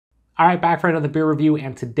All right, back for another beer review,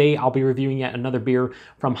 and today I'll be reviewing yet another beer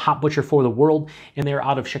from Hop Butcher for the World, and they're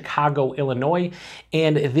out of Chicago, Illinois,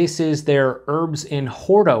 and this is their Urbs In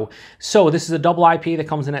Horto. So this is a double IPA that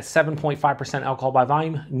comes in at 7.5% alcohol by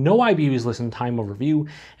volume. No IBUs listed in time of review.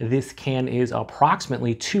 This can is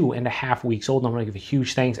approximately 2.5 weeks old. I'm going to give a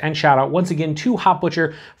huge thanks and shout out once again to Hop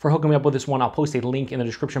Butcher for hooking me up with this one. I'll post a link in the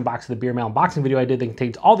description box of the beer mail unboxing video I did that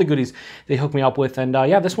contains all the goodies they hooked me up with. And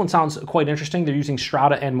yeah, this one sounds quite interesting. They're using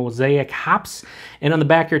Strata and Mosaic hops, and on the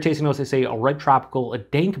back here tasting notes they say a red tropical, a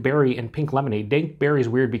dank berry, and pink lemonade. Dank berry is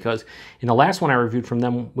weird because in the last one I reviewed from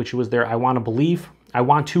them, which was their I Want to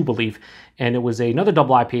Believe, and it was another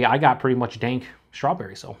double IPA, I got pretty much dank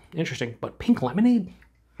strawberry, so interesting. But pink lemonade,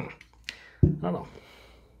 I don't know,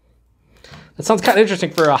 that sounds kind of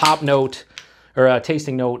interesting for a hop note or a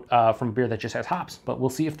tasting note from a beer that just has hops, but we'll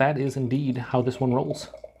see if that is indeed how this one rolls.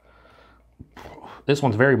 This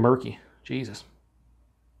one's very murky. Jesus.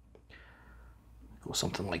 Go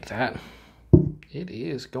something like that. It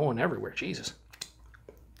is going everywhere. Jesus.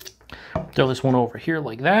 Throw this one over here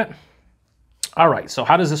like that. All right, so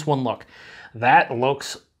how does this one look? That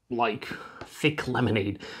looks like thick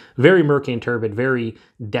lemonade. Very murky and turbid, very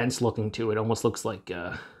dense looking to it. Almost looks like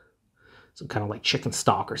some kind of like chicken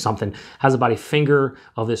stock or something. Has about a finger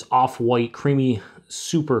of this off-white, creamy,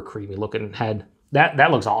 super creamy looking head.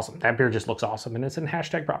 That looks awesome. That beer just looks awesome. And it's in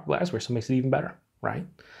hashtag proper glassware, so it makes it even better, right?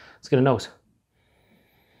 Let's get a nose.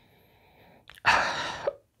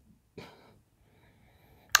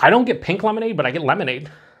 I don't get pink lemonade, but I get lemonade.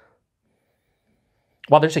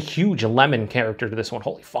 Wow, there's a huge lemon character to this one.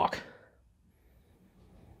 Holy fuck.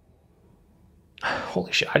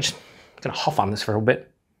 Holy shit, I'm gonna huff on this for a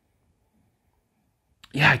bit.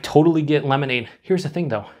 Yeah, I totally get lemonade. Here's the thing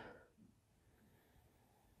though.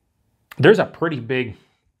 There's a pretty big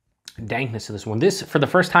dankness to this one. This, for the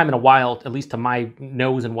first time in a while, at least to my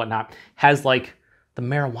nose and whatnot, has like the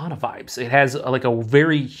marijuana vibes. It has like a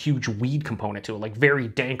very huge weed component to it, like very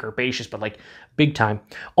dank herbaceous, but like big time.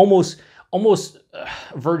 Almost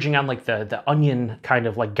verging on like the onion kind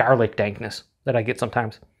of like garlic dankness that I get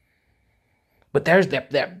sometimes. But there's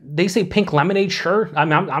that they say pink lemonade, sure.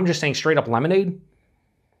 I'm just saying straight up lemonade.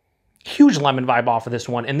 Huge lemon vibe off of this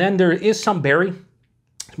one. And then there is some berry.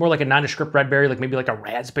 It's more like a nondescript red berry, like maybe like a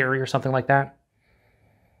raspberry or something like that.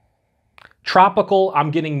 Tropical, I'm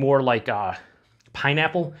getting more like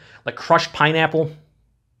pineapple, like crushed pineapple,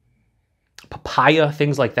 papaya,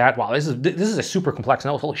 things like that. Wow, this is a super complex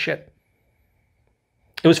nose. Holy shit.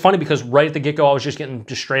 It was funny because right at the get-go, I was just getting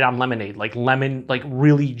just straight on lemonade, like lemon, like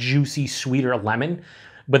really juicy, sweeter lemon.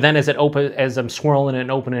 But then as I'm swirling it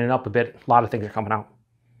and opening it up a bit, a lot of things are coming out.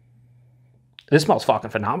 This smells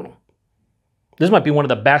fucking phenomenal. This might be one of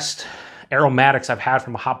the best aromatics I've had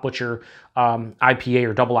from a Hop Butcher IPA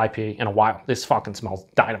or double IPA in a while. This fucking smells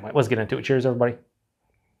dynamite. Let's get into it. Cheers, everybody.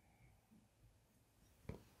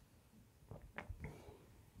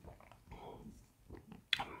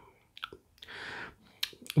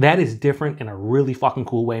 That is different in a really fucking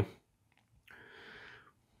cool way.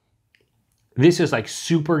 This is like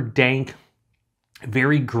super dank,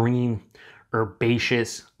 very green,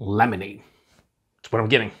 herbaceous lemonade. That's what I'm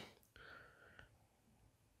getting.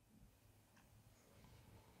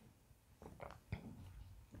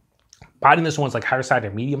 Body in this one's like higher side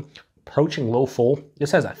and medium, approaching low full.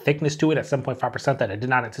 This has a thickness to it at 7.5% that I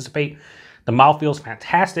did not anticipate. The mouthfeel is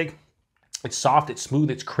fantastic. It's soft, it's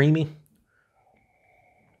smooth, it's creamy.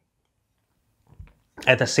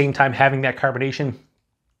 At the same time, having that carbonation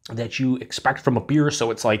that you expect from a beer.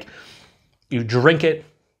 So it's like you drink it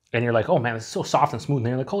and you're like, oh man, it's so soft and smooth. And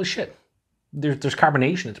you're like, holy shit, there's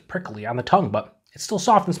carbonation. It's prickly on the tongue, but it's still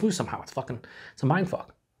soft and smooth somehow. It's a mind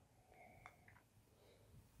fuck.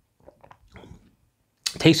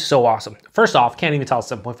 Tastes so awesome. First off, can't even tell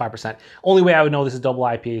it's 7.5%. Only way I would know this is double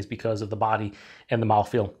IPA is because of the body and the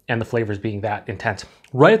mouthfeel and the flavors being that intense.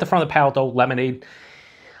 Right at the front of the palate though, lemonade.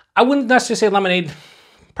 I wouldn't necessarily say lemonade,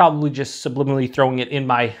 probably just subliminally throwing it in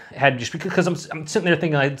my head just because I'm sitting there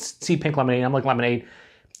thinking I see pink lemonade, I'm like lemonade.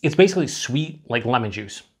 It's basically sweet like lemon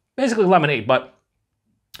juice. Basically lemonade, but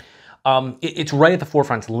it's right at the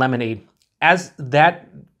forefront, it's lemonade. As that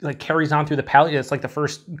like carries on through the palate, it's like the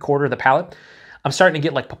first quarter of the palate, I'm starting to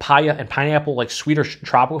get like papaya and pineapple, like sweeter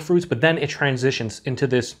tropical fruits, but then it transitions into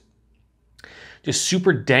this just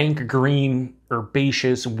super dank, green,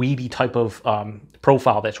 herbaceous, weedy type of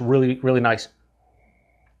profile that's really, really nice.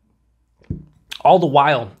 All the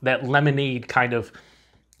while, that lemonade kind of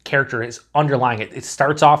character is underlying it. It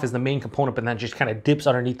starts off as the main component, but then just kind of dips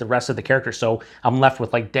underneath the rest of the character, so I'm left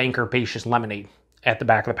with like dank, herbaceous lemonade at the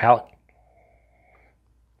back of the palate.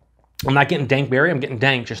 I'm not getting dank berry, I'm getting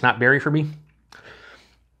dank, just not berry for me.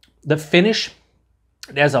 The finish,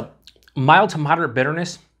 it has a mild to moderate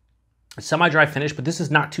bitterness, a semi-dry finish, but this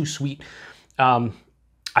is not too sweet.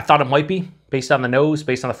 I thought it might be based on the nose,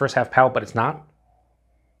 based on the first half palate, but it's not.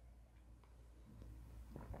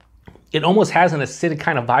 It almost has an acidic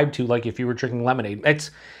kind of vibe to, like if you were drinking lemonade.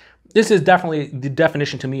 This is definitely the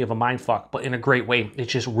definition to me of a mindfuck, but in a great way.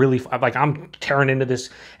 It's just really, like I'm tearing into this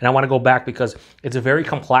and I want to go back because it's a very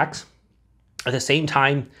complex. At the same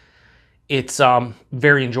time, it's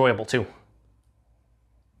very enjoyable too.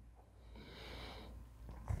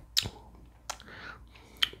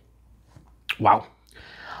 Wow.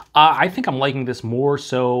 I think I'm liking this more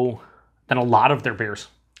so than a lot of their beers,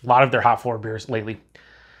 a lot of their hop forward beers lately.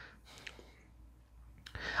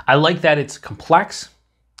 I like that it's complex,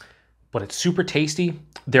 but it's super tasty.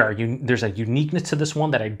 There's a uniqueness to this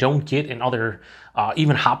one that I don't get in other,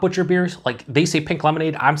 even Hop Butcher beers. Like they say pink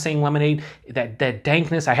lemonade, I'm saying lemonade. That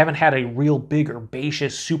dankness, I haven't had a real big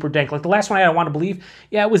herbaceous, super dank. Like the last one I want to believe,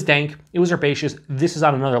 yeah, it was dank, it was herbaceous. This is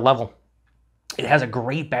on another level. It has a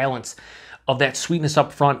great balance of that sweetness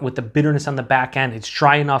up front with the bitterness on the back end. It's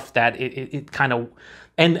dry enough that it kind of,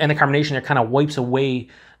 and the carbonation there kind of wipes away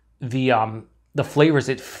the flavors.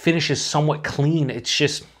 It finishes somewhat clean. It's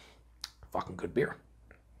just fucking good beer.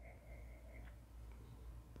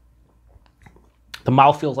 The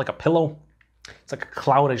mouth feels like a pillow. It's like a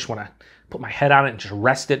cloud. I just want to put my head on it and just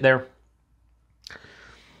rest it there.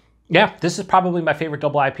 Yeah, this is probably my favorite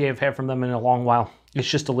double IPA I've had from them in a long while. It's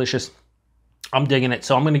just delicious. I'm digging it.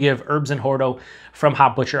 So I'm going to give Urbs In Horto from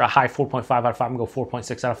Hop Butcher a high 4.5 out of 5. I'm going to go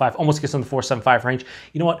 4.6 out of 5. Almost gets in the 4.75 range.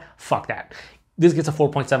 You know what? Fuck that. This gets a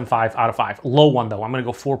 4.75 out of 5. Low one, though. I'm going to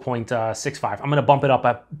go 4.65. I'm going to bump it up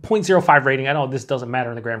a 0.05 rating. I know this doesn't matter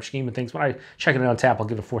in the grand scheme of things. When I check it on tap, I'll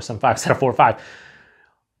give it a 4.75 instead of 4.5.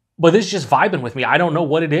 But this is just vibing with me. I don't know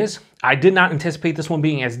what it is. I did not anticipate this one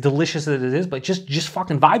being as delicious as it is, but just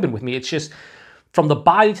fucking vibing with me. It's just from the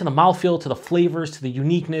body to the mouthfeel to the flavors to the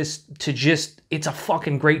uniqueness to just, it's a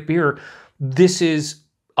fucking great beer. This is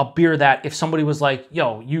a beer that if somebody was like,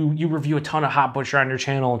 yo, you review a ton of Hop Butcher on your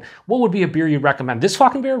channel, and what would be a beer you'd recommend? This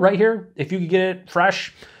fucking beer right here, if you could get it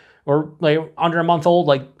fresh or like under a month old,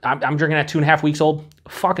 like I'm drinking at 2.5 weeks old,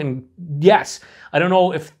 fucking yes. I don't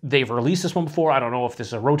know if they've released this one before. I don't know if this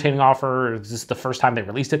is a rotating offer or is this the first time they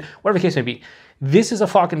released it, whatever the case may be. This is a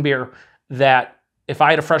fucking beer that if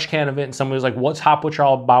I had a fresh can of it and somebody was like, what's Hop Butcher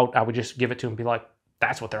all about? I would just give it to him and be like,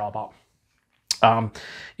 that's what they're all about.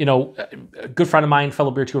 You know, a good friend of mine, fellow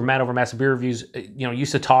beer tour, Matt over Massive Beer Reviews, you know,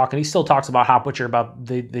 used to talk, and he still talks about Hop Butcher, about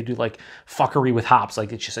they do like fuckery with hops.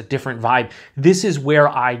 Like it's just a different vibe. This is where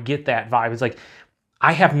I get that vibe. It's like,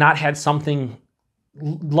 I have not had something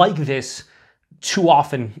like this too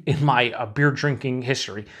often in my beer drinking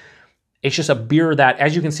history. It's just a beer that,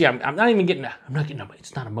 as you can see, I'm not getting,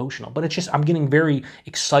 it's not emotional, but it's just, I'm getting very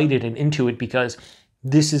excited and into it because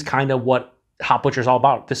this is kind of what Hop Butcher's all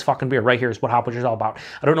about. This fucking beer right here is what Hop Butcher's all about.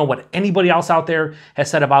 I don't know what anybody else out there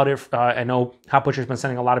has said about it. I know Hop Butcher's been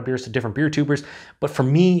sending a lot of beers to different beer tubers, but for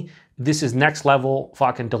me, this is next level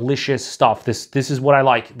fucking delicious stuff. This is what I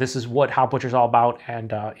like. This is what Hop Butcher's all about,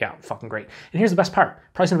 and yeah, fucking great. And here's the best part: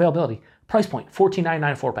 price and availability. Price point, $14.99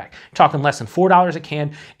 4-pack. Talking less than $4 a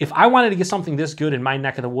can. If I wanted to get something this good in my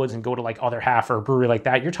neck of the woods and go to like other half or a brewery like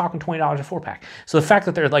that, you're talking $20 a 4-pack. So the fact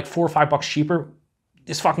that they're like $4 or $5 cheaper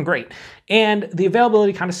is fucking great. And the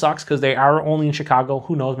availability kind of sucks because they are only in Chicago.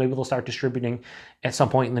 Who knows? Maybe they'll start distributing at some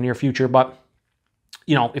point in the near future. But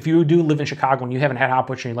you know, if you do live in Chicago and you haven't had Hop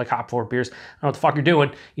Butcher and you like hop forward beers, I don't know what the fuck you're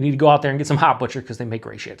doing. You need to go out there and get some Hop Butcher because they make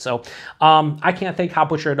great shit. So I can't thank Hop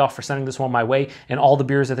Butcher enough for sending this one my way and all the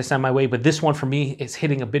beers that they send my way. But this one for me is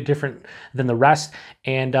hitting a bit different than the rest,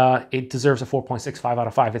 and it deserves a 4.65 out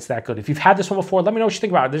of 5. It's that good. If you've had this one before, let me know what you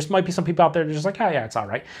think about it. There might be some people out there that are just like, oh yeah, it's all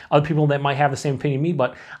right. Other people that might have the same opinion as me,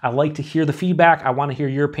 but I like to hear the feedback. I want to hear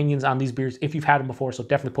your opinions on these beers if you've had them before, so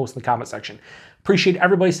definitely post in the comment section. Appreciate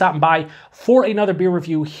everybody stopping by for another beer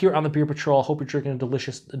review here on the Beer Patrol. Hope you're drinking a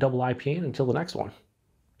delicious double IPA, and until the next one,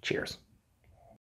 cheers.